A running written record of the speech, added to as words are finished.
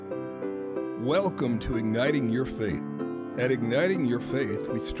Welcome to Igniting Your Faith. At Igniting Your Faith,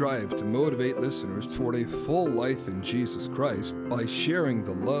 we strive to motivate listeners toward a full life in Jesus Christ by sharing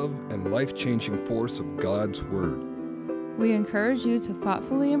the love and life-changing force of God's Word. We encourage you to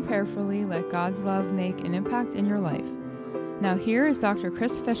thoughtfully and prayerfully let God's love make an impact in your life. Now here is Dr.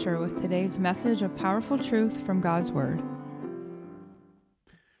 Chris Fisher with today's message of powerful truth from God's Word.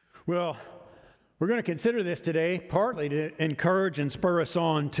 Well, we're going to consider this today partly to encourage and spur us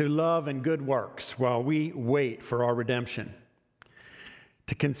on to love and good works while we wait for our redemption.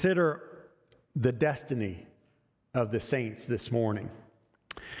 To consider the destiny of the saints this morning.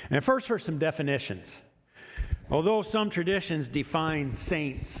 And first for some definitions. Although some traditions define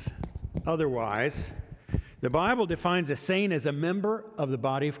saints otherwise, the Bible defines a saint as a member of the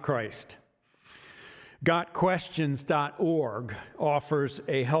body of Christ. GotQuestions.org offers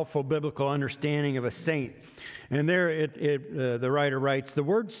a helpful biblical understanding of a saint. And there the writer writes, the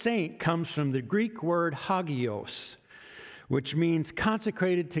word saint comes from the Greek word hagios, which means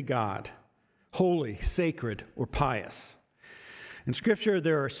consecrated to God, holy, sacred, or pious. In Scripture,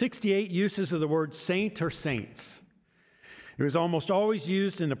 there are 68 uses of the word saint or saints. It was almost always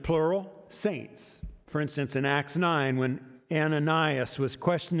used in the plural, saints. For instance, in Acts 9, when Ananias was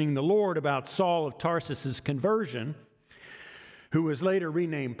questioning the Lord about Saul of Tarsus's conversion, who was later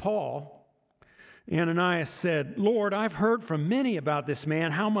renamed Paul, Ananias said, Lord, I've heard from many about this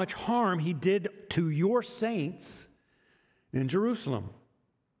man, how much harm he did to your saints in Jerusalem.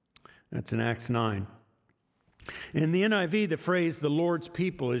 That's in Acts 9. In the NIV, the phrase the Lord's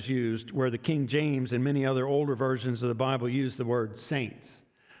people is used, where the King James and many other older versions of the Bible use the word saints.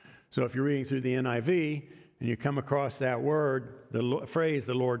 So if you're reading through the NIV and you come across that word, the phrase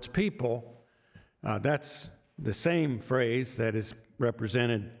the Lord's people, that's the same phrase that is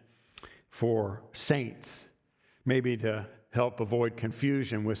represented for saints, maybe to help avoid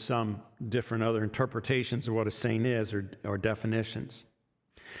confusion with some different other interpretations of what a saint is or definitions.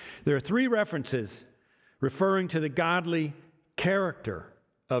 There are three references referring to the godly character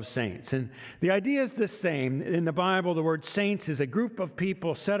of saints. And the idea is the same. In the Bible, the word saints is a group of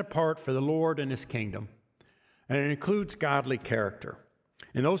people set apart for the Lord and His kingdom. And it includes godly character.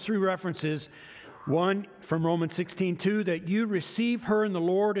 In those three references, one from Romans 16:2, that you receive her in the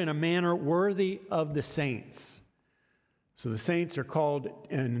Lord in a manner worthy of the saints. So the saints are called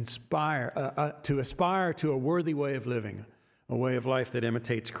and to aspire to a worthy way of living, a way of life that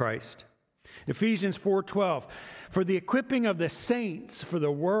imitates Christ. Ephesians 4:12, for the equipping of the saints for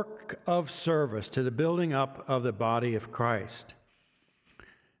the work of service to the building up of the body of Christ.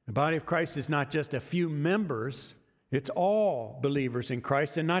 The body of Christ is not just a few members, it's all believers in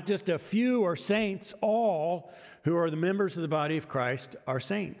Christ, and not just a few are saints, all who are the members of the body of Christ are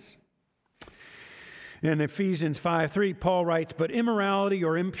saints. In Ephesians 5:3, Paul writes, but immorality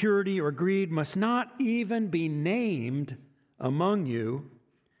or impurity or greed must not even be named among you,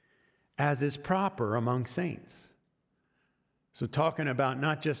 as is proper among saints. So talking about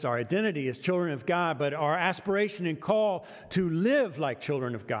not just our identity as children of God, but our aspiration and call to live like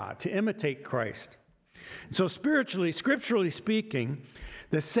children of God, to imitate Christ. So spiritually, scripturally speaking,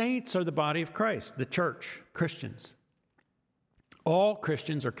 the saints are the body of Christ, the church, Christians. All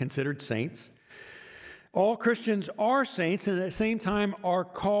Christians are considered saints. All Christians are saints and at the same time are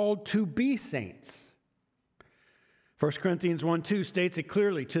called to be saints. 1 Corinthians 1:2 states it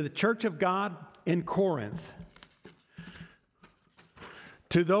clearly, to the church of God in Corinth,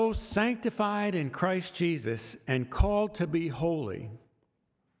 to those sanctified in Christ Jesus and called to be holy.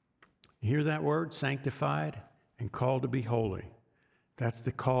 You hear that word, sanctified and called to be holy? That's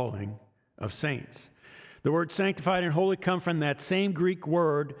the calling of saints. The word sanctified and holy come from that same Greek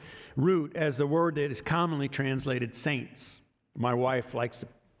word root as the word that is commonly translated saints. My wife likes to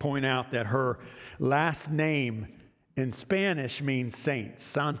point out that her last name in Spanish means saints,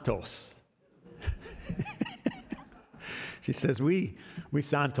 santos. She says, we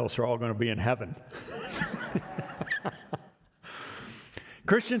santos are all going to be in heaven.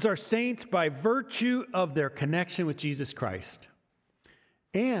 Christians are saints by virtue of their connection with Jesus Christ.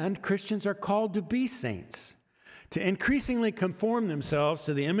 And Christians are called to be saints, to increasingly conform themselves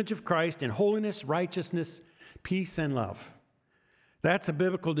to the image of Christ in holiness, righteousness, peace, and love. That's a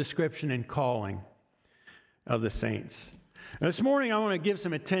biblical description and calling of the saints. Now, this morning, I want to give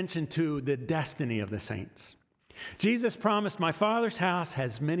some attention to the destiny of the saints. Jesus promised, my Father's house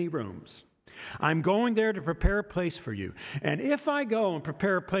has many rooms. I'm going there to prepare a place for you. And if I go and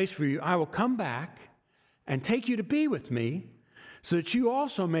prepare a place for you, I will come back and take you to be with me so that you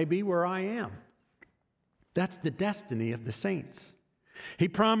also may be where I am. That's the destiny of the saints. He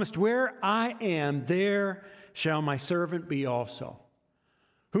promised, where I am, there shall my servant be also.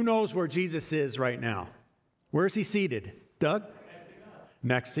 Who knows where Jesus is right now? Where is he seated? Doug?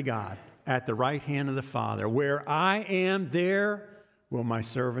 Next to God, at the right hand of the Father. Where I am, there will my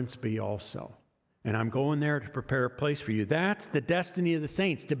servants be also. And I'm going there to prepare a place for you. That's the destiny of the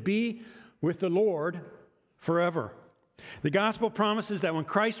saints, to be with the Lord forever. The gospel promises that when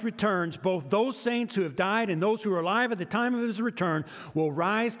Christ returns, both those saints who have died and those who are alive at the time of his return will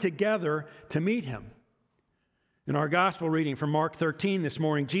rise together to meet him. In our gospel reading from Mark 13 this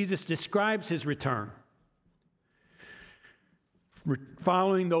morning, Jesus describes his return,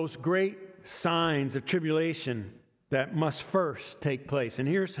 following those great signs of tribulation that must first take place. And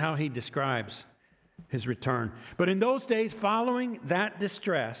here's how he describes his return. But in those days, following that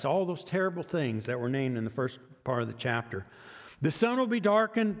distress, all those terrible things that were named in the first part of the chapter, the sun will be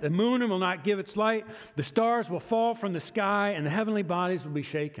darkened, the moon will not give its light, the stars will fall from the sky, and the heavenly bodies will be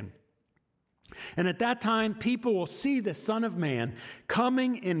shaken. And at that time, people will see the Son of Man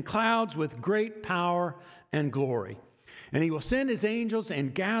coming in clouds with great power and glory. And he will send his angels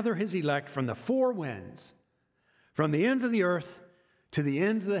and gather his elect from the four winds, from the ends of the earth to the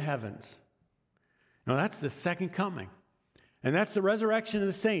ends of the heavens. Now, that's the second coming. And that's the resurrection of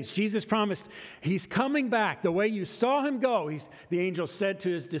the saints. Jesus promised he's coming back the way you saw him go. The angel said to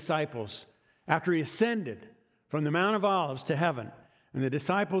his disciples after he ascended from the Mount of Olives to heaven. And the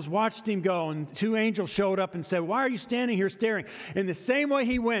disciples watched him go, and two angels showed up and said, "Why are you standing here staring?" In the same way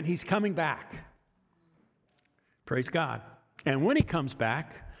he went, he's coming back. Praise God. And when he comes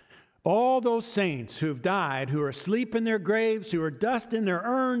back, all those saints who have died, who are asleep in their graves, who are dust in their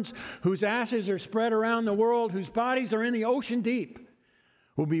urns, whose ashes are spread around the world, whose bodies are in the ocean deep,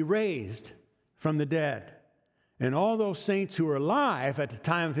 will be raised from the dead. And all those saints who are alive at the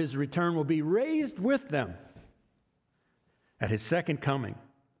time of his return will be raised with them at his second coming.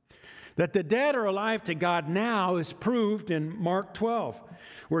 That the dead are alive to God now is proved in Mark 12,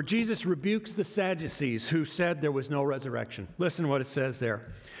 where Jesus rebukes the Sadducees who said there was no resurrection. Listen to what it says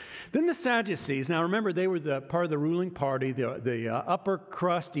there. Then the Sadducees, now remember they were the part of the ruling party, the upper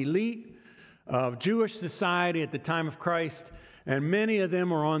crust elite of Jewish society at the time of Christ, and many of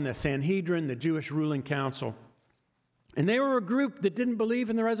them were on the Sanhedrin, the Jewish ruling council. And they were a group that didn't believe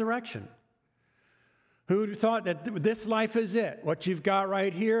in the resurrection, who thought that this life is it, what you've got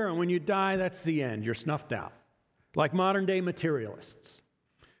right here, and when you die, that's the end. You're snuffed out. Like modern-day materialists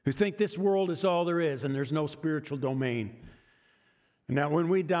who think this world is all there is and there's no spiritual domain. And that when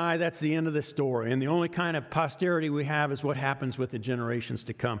we die, that's the end of the story. And the only kind of posterity we have is what happens with the generations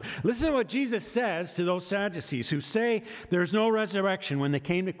to come. Listen to what Jesus says to those Sadducees who say there's no resurrection when they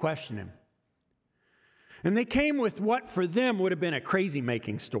came to question him. And they came with what for them would have been a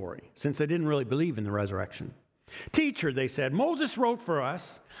crazy-making story, since they didn't really believe in the resurrection. "Teacher," they said, "Moses wrote for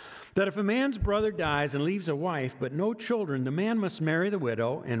us that if a man's brother dies and leaves a wife but no children, the man must marry the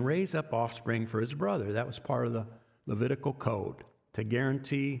widow and raise up offspring for his brother." That was part of the Levitical code to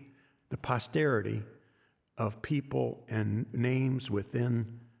guarantee the posterity of people and names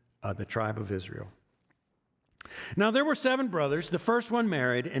within the tribe of Israel. Now there were 7 brothers. The first one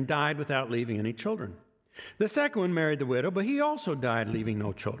married and died without leaving any children. The second one married the widow, but he also died, leaving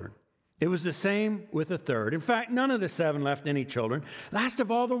no children. It was the same with the third. In fact, none of the 7 left any children. Last of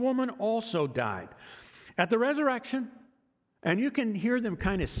all, the woman also died. At the resurrection, and you can hear them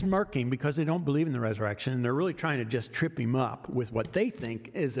kind of smirking because they don't believe in the resurrection, and they're really trying to just trip him up with what they think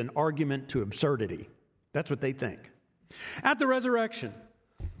is an argument to absurdity. That's what they think. At the resurrection,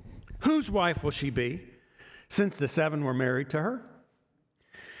 whose wife will she be, since the 7 were married to her?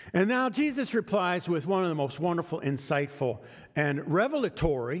 And now Jesus replies with one of the most wonderful, insightful, and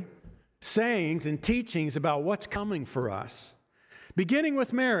revelatory sayings and teachings about what's coming for us. Beginning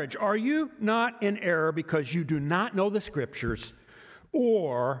with marriage, are you not in error because you do not know the Scriptures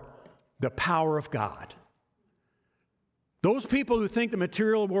or the power of God? Those people who think the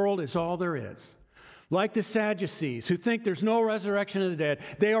material world is all there is, like the Sadducees who think there's no resurrection of the dead,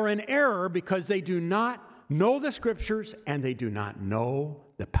 they are in error because they do not know the Scriptures and they do not know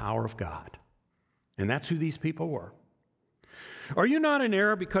the power of God. And that's who these people were. Are you not in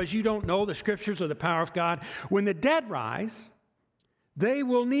error because you don't know the Scriptures or the power of God? When the dead rise, they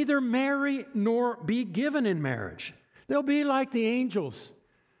will neither marry nor be given in marriage. They'll be like the angels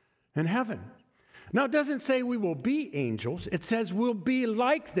in heaven. Now, it doesn't say we will be angels. It says we'll be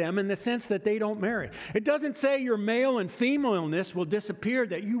like them in the sense that they don't marry. It doesn't say your male and femaleness will disappear,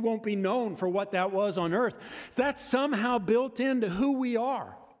 that you won't be known for what that was on earth. That's somehow built into who we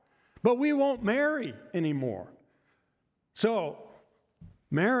are. But we won't marry anymore. So,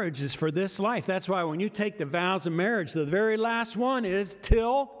 marriage is for this life. That's why when you take the vows of marriage, the very last one is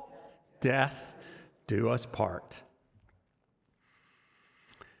till death do us part.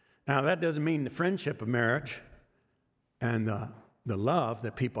 Now, that doesn't mean the friendship of marriage and the love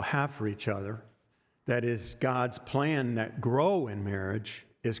that people have for each other, that is God's plan that grow in marriage,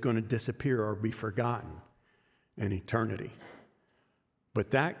 is going to disappear or be forgotten in eternity.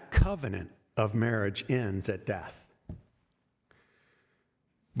 But that covenant of marriage ends at death.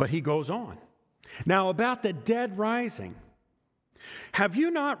 But he goes on. Now, about the dead rising. Have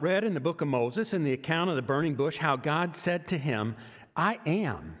you not read in the book of Moses, in the account of the burning bush, how God said to him, I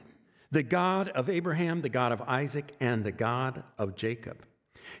am the God of Abraham, the God of Isaac, and the God of Jacob.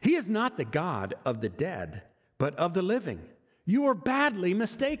 He is not the God of the dead, but of the living. You are badly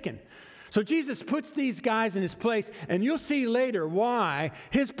mistaken. So Jesus puts these guys in his place, and you'll see later why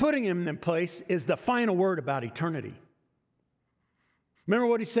his putting him in place is the final word about eternity. Remember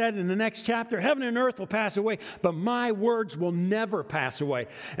what he said in the next chapter? Heaven and earth will pass away, but my words will never pass away.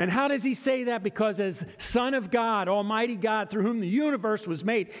 And how does he say that? Because as Son of God, Almighty God, through whom the universe was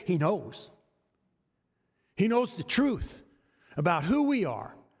made, he knows. He knows the truth about who we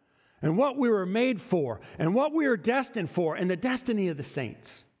are and what we were made for and what we are destined for and the destiny of the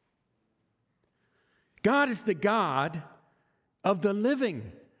saints. God is the God of the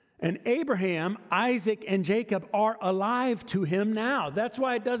living. And Abraham, Isaac, and Jacob are alive to him now. That's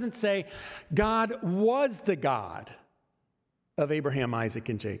why it doesn't say God was the God of Abraham, Isaac,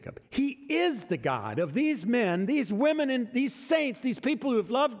 and Jacob. He is the God of these men, these women, and these saints, these people who have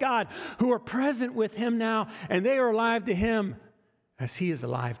loved God, who are present with him now, and they are alive to him as he is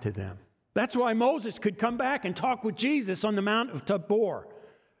alive to them. That's why Moses could come back and talk with Jesus on the Mount of Tabor,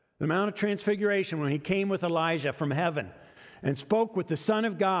 the Mount of Transfiguration, when he came with Elijah from heaven and spoke with the Son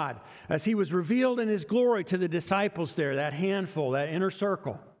of God as he was revealed in his glory to the disciples there, that handful, that inner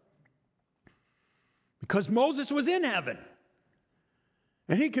circle. Because Moses was in heaven.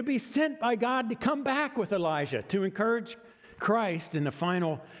 And he could be sent by God to come back with Elijah to encourage Christ in the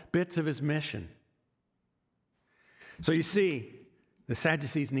final bits of his mission. So you see, the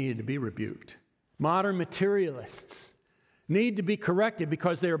Sadducees needed to be rebuked. Modern materialists need to be corrected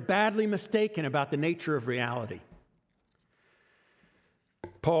because they are badly mistaken about the nature of reality.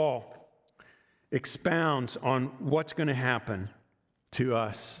 Paul expounds on what's going to happen to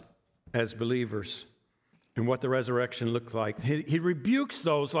us as believers and what the resurrection looked like. He rebukes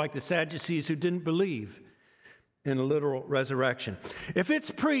those like the Sadducees who didn't believe in a literal resurrection. If it's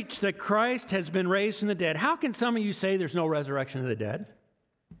preached that Christ has been raised from the dead, how can some of you say there's no resurrection of the dead?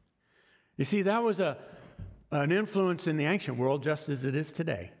 You see, that was an influence in the ancient world just as it is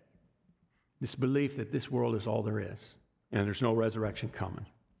today. This belief that this world is all there is and there's no resurrection coming.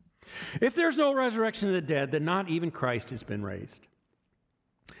 If there's no resurrection of the dead, then not even Christ has been raised.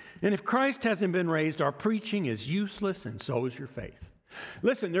 And if Christ hasn't been raised, our preaching is useless, and so is your faith.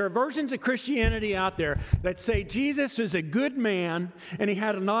 Listen, there are versions of Christianity out there that say Jesus was a good man and he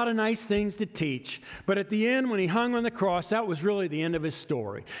had a lot of nice things to teach, but at the end, when he hung on the cross, that was really the end of his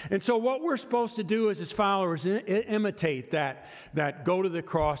story. And so what we're supposed to do as his followers, imitate that go to the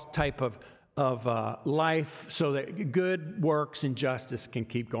cross type of life so that good works and justice can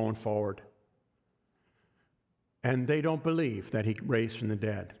keep going forward. And they don't believe that he raised from the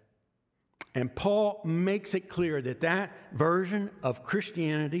dead. And Paul makes it clear that that version of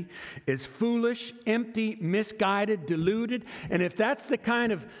Christianity is foolish, empty, misguided, deluded. And if that's the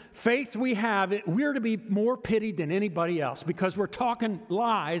kind of faith we have, we're to be more pitied than anybody else because we're talking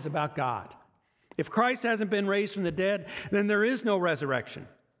lies about God. If Christ hasn't been raised from the dead, then there is no resurrection.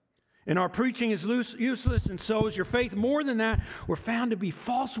 And our preaching is useless, and so is your faith. More than that, we're found to be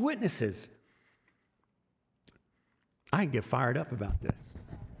false witnesses. I can get fired up about this.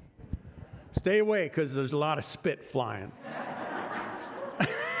 Stay away, because there's a lot of spit flying.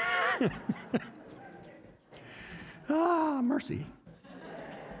 Mercy.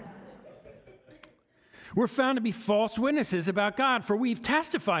 We're found to be false witnesses about God, for we've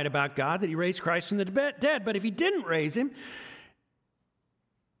testified about God that he raised Christ from the dead. But if he didn't raise him,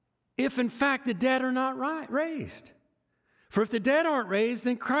 if in fact the dead are not raised. For if the dead aren't raised,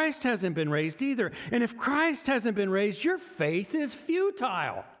 then Christ hasn't been raised either. And if Christ hasn't been raised, your faith is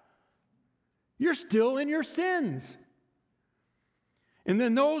futile. You're still in your sins. And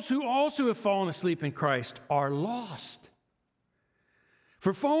then those who also have fallen asleep in Christ are lost. For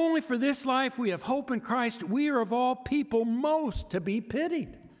if only for this life we have hope in Christ, we are of all people most to be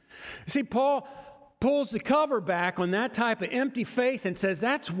pitied. See, Paul pulls the cover back on that type of empty faith and says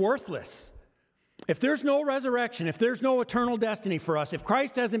that's worthless. If there's no resurrection, if there's no eternal destiny for us, if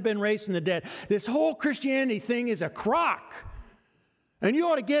Christ hasn't been raised from the dead, this whole Christianity thing is a crock. And you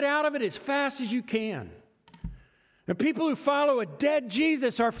ought to get out of it as fast as you can. And people who follow a dead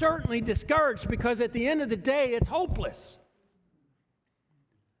Jesus are certainly discouraged because at the end of the day, it's hopeless.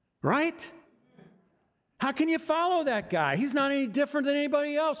 Right? How can you follow that guy? He's not any different than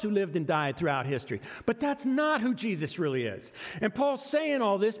anybody else who lived and died throughout history. But that's not who Jesus really is. And Paul's saying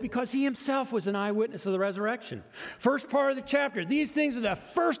all this because he himself was an eyewitness of the resurrection. First part of the chapter, these things are the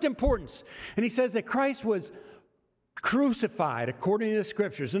first importance. And he says that Christ was crucified according to the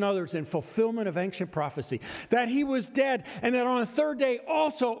scriptures, in other words, in fulfillment of ancient prophecy, that he was dead, and that on the third day,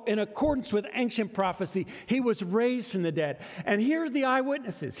 also in accordance with ancient prophecy, he was raised from the dead. And here are the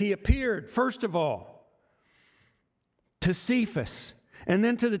eyewitnesses. He appeared, first of all, to Cephas, and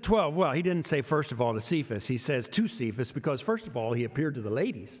then to the 12. Well, he didn't say first of all to Cephas. He says to Cephas because first of all, he appeared to the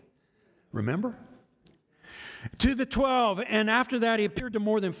ladies. Remember? To the 12, and after that, he appeared to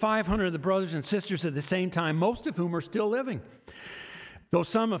more than 500 of the brothers and sisters at the same time, most of whom are still living, though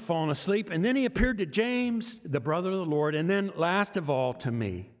some have fallen asleep. And then he appeared to James, the brother of the Lord, and then last of all to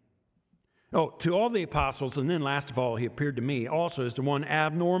me. Oh, to all the apostles, and then last of all, he appeared to me also as the one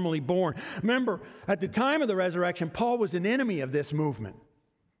abnormally born. Remember, at the time of the resurrection, Paul was an enemy of this movement.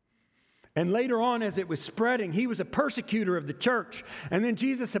 And later on, as it was spreading, he was a persecutor of the church. And then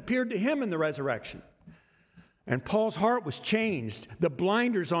Jesus appeared to him in the resurrection. And Paul's heart was changed. The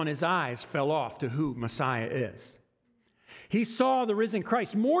blinders on his eyes fell off to who Messiah is. He saw the risen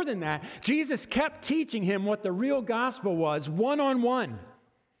Christ. More than that, Jesus kept teaching him what the real gospel was, one-on-one.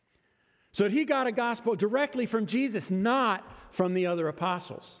 So that he got a gospel directly from Jesus, not from the other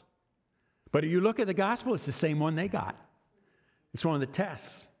apostles. But if you look at the gospel, it's the same one they got. It's one of the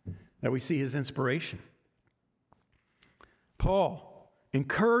tests that we see his inspiration. Paul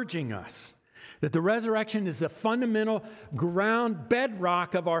encouraging us that the resurrection is the fundamental ground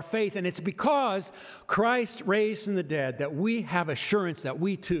bedrock of our faith. And it's because Christ raised from the dead that we have assurance that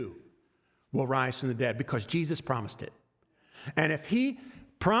we too will rise from the dead, because Jesus promised it. And if he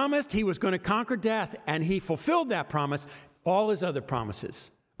promised he was going to conquer death, and he fulfilled that promise, all his other promises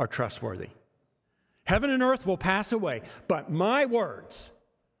are trustworthy. Heaven and earth will pass away, but my words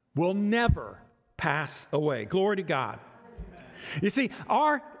will never pass away. Glory to God. You see,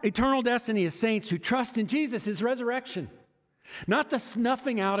 our eternal destiny as saints who trust in Jesus is resurrection. Not the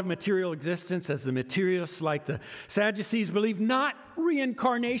snuffing out of material existence as the materialists like the Sadducees believe, not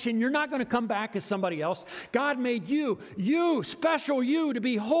reincarnation. You're not going to come back as somebody else. God made you, special you, to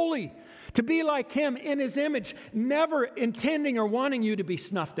be holy, to be like him in his image, never intending or wanting you to be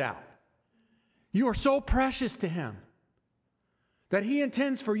snuffed out. You are so precious to him that he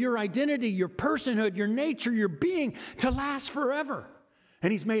intends for your identity, your personhood, your nature, your being to last forever.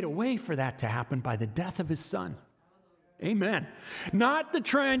 And he's made a way for that to happen by the death of his son. Amen. Not the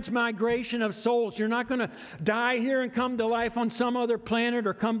transmigration of souls. You're not going to die here and come to life on some other planet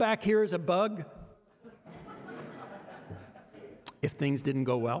or come back here as a bug if things didn't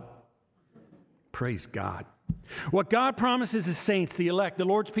go well. Praise God. What God promises his saints, the elect, the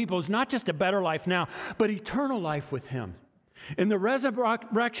Lord's people, is not just a better life now, but eternal life with him in the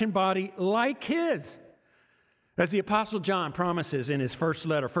resurrection body like his. As the Apostle John promises in his first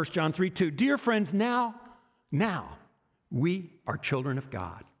letter, 1 John 3:2, dear friends, now, we are children of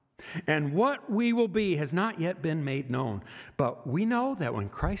God, and what we will be has not yet been made known. But we know that when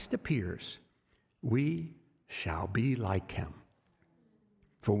Christ appears, we shall be like him,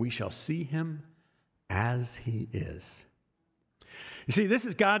 for we shall see him as he is. You see, this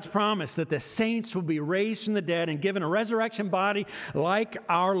is God's promise that the saints will be raised from the dead and given a resurrection body like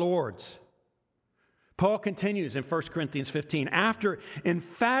our Lord's. Paul continues in 1 Corinthians 15, after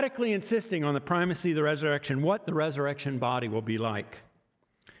emphatically insisting on the primacy of the resurrection, what the resurrection body will be like.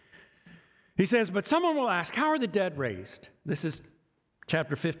 He says, but someone will ask, how are the dead raised? This is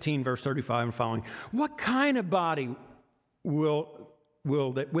chapter 15, verse 35 and following. What kind of body with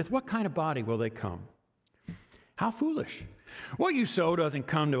what kind of body will they come? How foolish. What you sow doesn't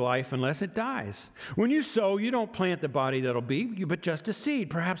come to life unless it dies. When you sow, you don't plant the body that'll be, but just a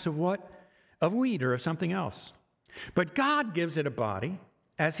seed, perhaps of wheat or of something else. But God gives it a body.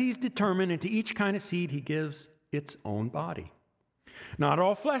 As he's determined, and to each kind of seed he gives its own body. Not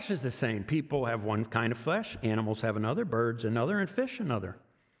all flesh is the same. People have one kind of flesh, animals have another, birds another, and fish another.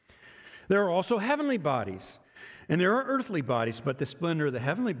 There are also heavenly bodies, and there are earthly bodies, but the splendor of the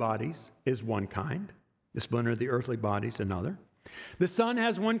heavenly bodies is one kind. The splendor of the earthly bodies another. The sun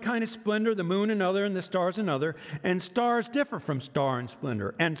has one kind of splendor, the moon another, and the stars another, and stars differ from star in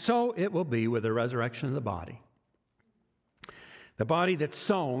splendor. And so it will be with the resurrection of the body. The body that's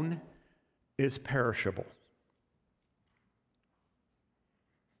sown is perishable.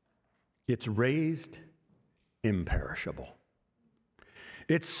 It's raised imperishable.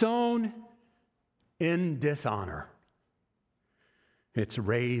 It's sown in dishonor. It's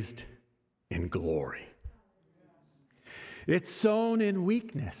raised in glory. It's sown in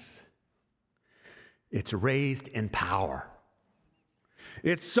weakness. It's raised in power.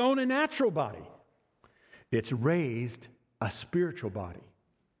 It's sown a natural body. It's raised a spiritual body.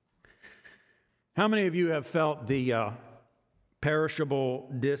 How many of you have felt the perishable,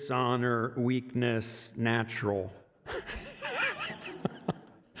 dishonor, weakness, natural?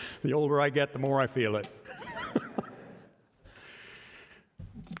 The older I get, the more I feel it.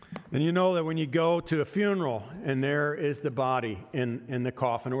 And you know that when you go to a funeral and there is the body in the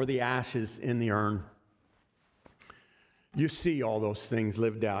coffin or the ashes in the urn, you see all those things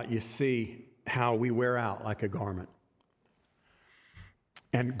lived out. You see how we wear out like a garment.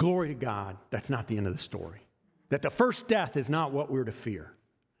 And glory to God, that's not the end of the story. That the first death is not what we're to fear.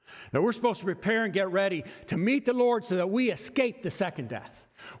 That we're supposed to prepare and get ready to meet the Lord so that we escape the second death,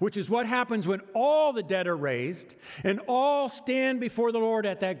 which is what happens when all the dead are raised and all stand before the Lord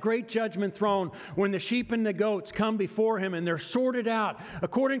at that great judgment throne, when the sheep and the goats come before him and they're sorted out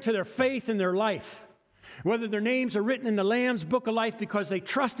according to their faith and their life. Whether their names are written in the Lamb's book of life because they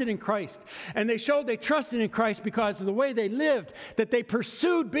trusted in Christ. And they showed they trusted in Christ because of the way they lived, that they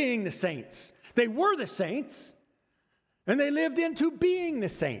pursued being the saints. They were the saints, and they lived into being the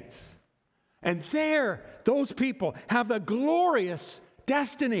saints. And there, those people have the glorious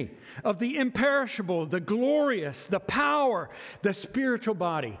destiny of the imperishable, the glorious, the power, the spiritual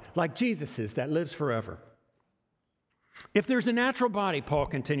body, like Jesus's, that lives forever. If there's a natural body, Paul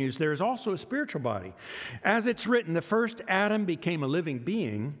continues, there is also a spiritual body. As it's written, the first Adam became a living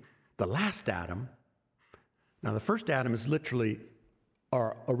being, the last Adam. Now, the first Adam is literally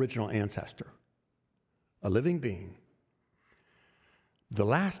our original ancestor, a living being. The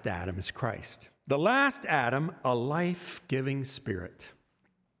last Adam is Christ. The last Adam, a life-giving spirit.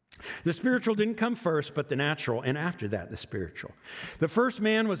 The spiritual didn't come first, but the natural, and after that, the spiritual. The first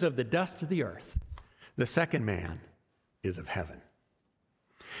man was of the dust of the earth. The second man is of heaven.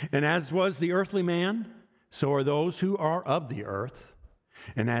 And as was the earthly man, so are those who are of the earth.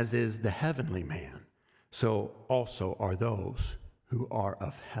 And as is the heavenly man, so also are those who are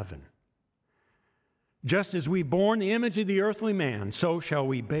of heaven. Just as we born the image of the earthly man, so shall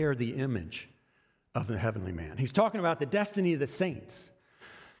we bear the image of the heavenly man. He's talking about the destiny of the saints.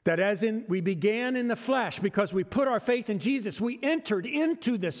 That as in we began in the flesh, because we put our faith in Jesus, we entered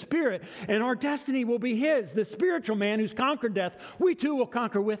into the Spirit, and our destiny will be His. The spiritual man who's conquered death, we too will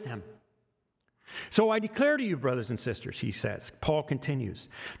conquer with him. So I declare to you, brothers and sisters, he says, Paul continues,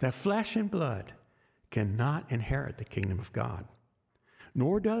 that flesh and blood cannot inherit the kingdom of God,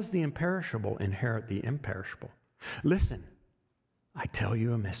 nor does the imperishable inherit the imperishable. Listen, I tell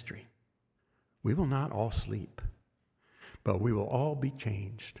you a mystery. We will not all sleep, but we will all be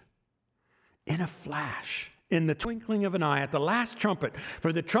changed in a flash, in the twinkling of an eye, at the last trumpet.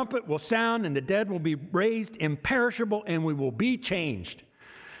 For the trumpet will sound, and the dead will be raised imperishable, and we will be changed.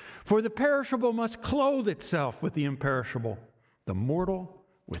 For the perishable must clothe itself with the imperishable, the mortal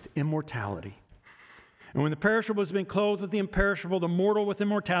with immortality. And when the perishable has been clothed with the imperishable, the mortal with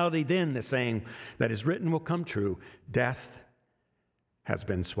immortality, then the saying that is written will come true: death has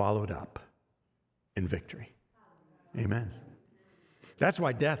been swallowed up in victory. Amen. That's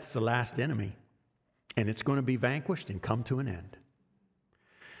why death's the last enemy, and it's going to be vanquished and come to an end.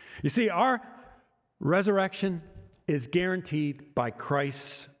 You see, our resurrection is guaranteed by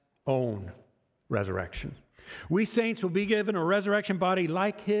Christ's own resurrection. We saints will be given a resurrection body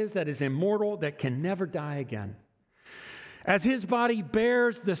like His that is immortal, that can never die again. As His body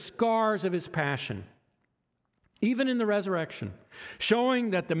bears the scars of His passion, even in the resurrection, showing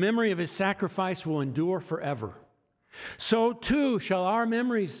that the memory of His sacrifice will endure forever, so too shall our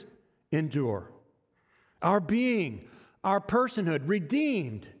memories endure. Our being, our personhood,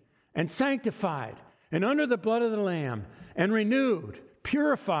 redeemed and sanctified and under the blood of the Lamb and renewed,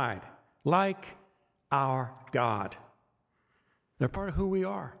 purified like our God. They're part of who we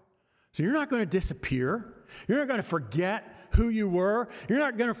are. So you're not going to disappear. You're not going to forget who you were. You're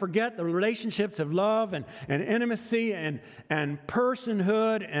not going to forget the relationships of love and intimacy and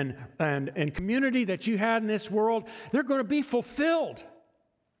personhood and community that you had in this world. They're going to be fulfilled.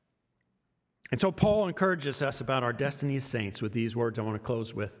 And so Paul encourages us about our destiny as saints with these words I want to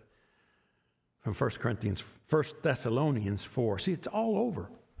close with from 1 Thessalonians 4. See, it's all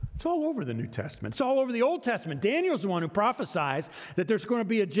over. It's all over the New Testament. It's all over the Old Testament. Daniel's the one who prophesies that there's going to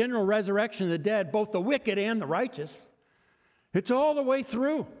be a general resurrection of the dead, both the wicked and the righteous. It's all the way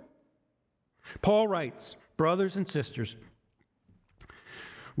through. Paul writes, brothers and sisters,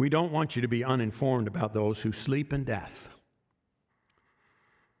 we don't want you to be uninformed about those who sleep in death,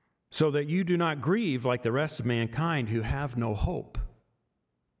 so that you do not grieve like the rest of mankind who have no hope.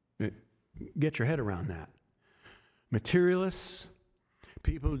 Get your head around that. materialists,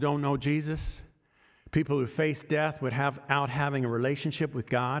 people who don't know Jesus, people who face death without having a relationship with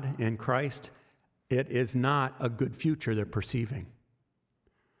God in Christ, it is not a good future they're perceiving.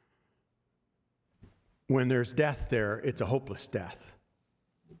 When there's death there, it's a hopeless death.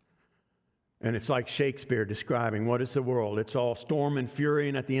 And it's like Shakespeare describing, what is the world? It's all storm and fury,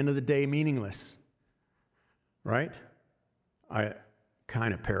 and at the end of the day, meaningless. Right? I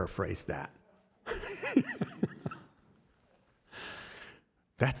kind of paraphrased that.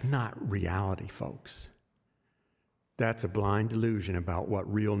 That's not reality, folks. That's a blind delusion about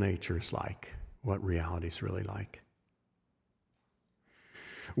what real nature is like, what reality is really like.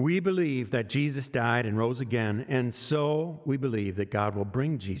 We believe that Jesus died and rose again, and so we believe that God will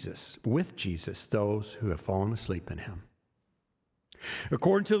bring with Jesus, those who have fallen asleep in him.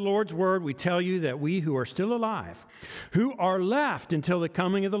 According to the Lord's word, we tell you that we who are still alive, who are left until the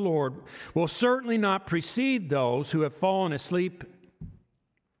coming of the Lord, will certainly not precede those who have fallen asleep.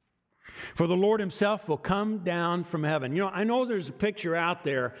 For the Lord himself will come down from heaven. You know, I know there's a picture out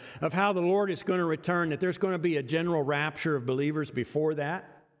there of how the Lord is going to return, that there's going to be a general rapture of believers before that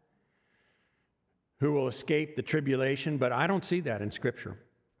who will escape the tribulation, but I don't see that in Scripture.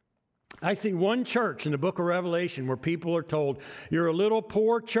 I see one church in the book of Revelation where people are told, you're a little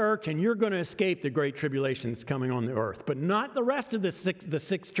poor church and you're going to escape the great tribulation that's coming on the earth, but not the rest of the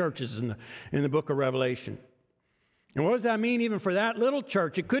six churches in the book of Revelation. And what does that mean even for that little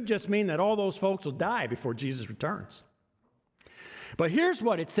church? It could just mean that all those folks will die before Jesus returns. But here's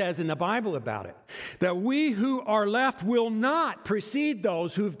what it says in the Bible about it, that we who are left will not precede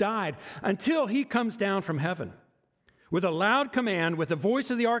those who've died until he comes down from heaven with a loud command, with the voice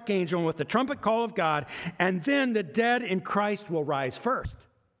of the archangel, and with the trumpet call of God, and then the dead in Christ will rise first.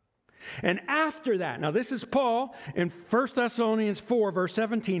 And after that, now this is Paul in 1 Thessalonians 4, verse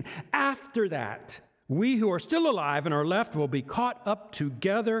 17, after that, we who are still alive and are left will be caught up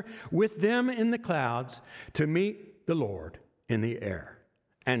together with them in the clouds to meet the Lord in the air.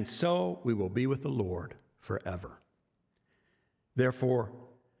 And so we will be with the Lord forever. Therefore,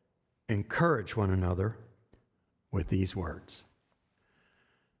 encourage one another with these words.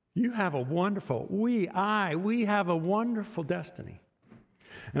 You have a wonderful, we have a wonderful destiny.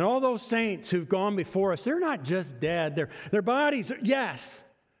 And all those saints who've gone before us, they're not just dead. Their bodies, yes,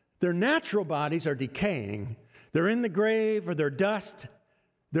 their natural bodies are decaying. They're in the grave or they're dust.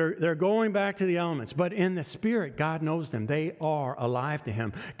 They're going back to the elements. But in the spirit, God knows them. They are alive to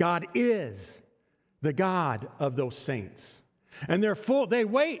him. God is the God of those saints. And they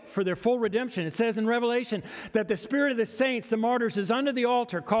wait for their full redemption. It says in Revelation that the spirit of the saints, the martyrs, is under the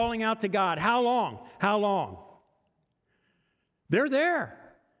altar calling out to God. How long? How long? They're there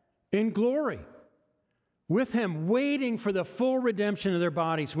in glory with him, waiting for the full redemption of their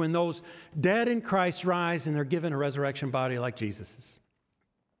bodies when those dead in Christ rise and they're given a resurrection body like Jesus's.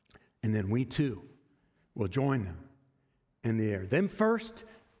 And then we too will join them in the air. Them first,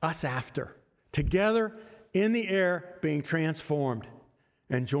 us after. Together in the air, being transformed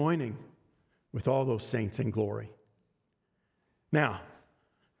and joining with all those saints in glory. Now,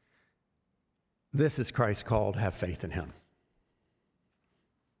 this is Christ's call to have faith in him.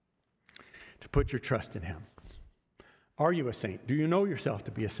 To put your trust in him. Are you a saint? Do you know yourself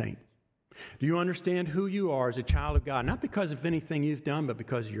to be a saint? Do you understand who you are as a child of God? Not because of anything you've done, but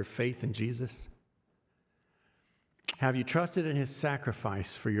because of your faith in Jesus. Have you trusted in his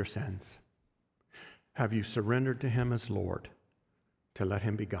sacrifice for your sins? Have you surrendered to him as Lord to let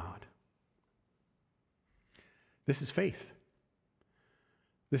him be God? This is faith.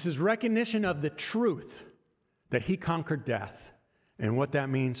 This is recognition of the truth that he conquered death and what that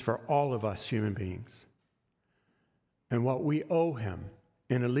means for all of us human beings and what we owe him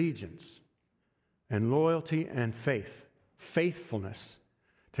in allegiance and loyalty and faithfulness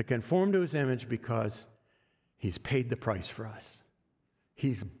to conform to his image because he's paid the price for us.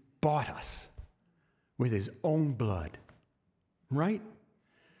 He's bought us with his own blood, right?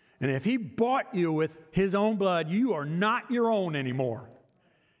 And if he bought you with his own blood, you are not your own anymore.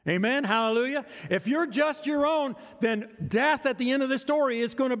 Amen? Hallelujah? If you're just your own, then death at the end of the story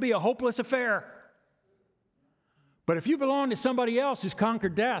is going to be a hopeless affair. But if you belong to somebody else who's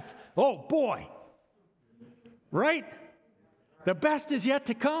conquered death, oh boy, right? The best is yet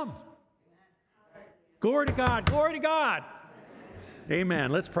to come. Glory to God, glory to God.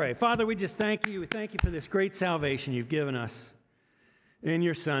 Amen. Let's pray. Father, we just thank you. We thank you for this great salvation you've given us in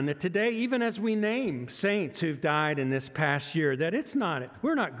your Son, that today, even as we name saints who've died in this past year, that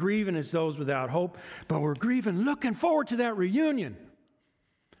we're not grieving as those without hope, but we're grieving, looking forward to that reunion.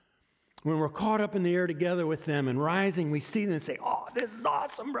 When we're caught up in the air together with them and rising, we see them and say, oh, this is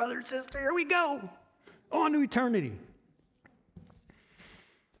awesome, brother and sister, here we go. on to eternity.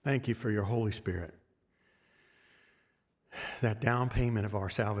 Thank you for your Holy Spirit, that down payment of our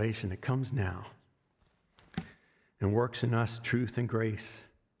salvation that comes now and works in us truth and grace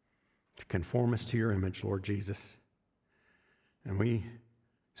to conform us to your image, Lord Jesus. And we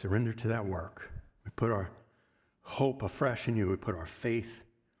surrender to that work. We put our hope afresh in you. We put our faith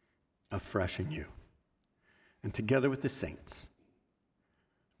afresh in you. And together with the saints,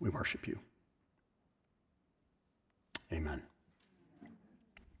 we worship you. Amen.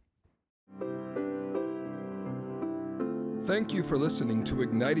 Thank you for listening to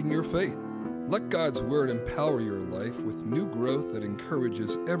Igniting Your Faith. Let God's Word empower your life with new growth that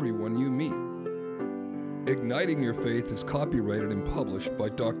encourages everyone you meet. Igniting Your Faith is copyrighted and published by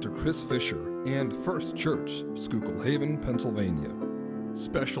Dr. Chris Fisher and First Church, Schuylkill Haven, Pennsylvania.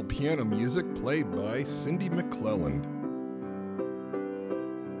 Special piano music played by Cindy McClelland.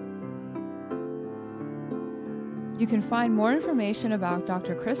 You can find more information about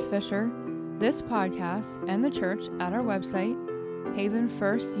Dr. Chris Fisher, this podcast, and the church at our website,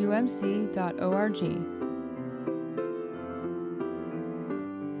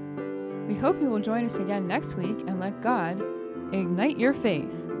 havenfirstumc.org. We hope you will join us again next week and let God ignite your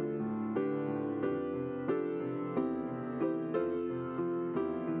faith.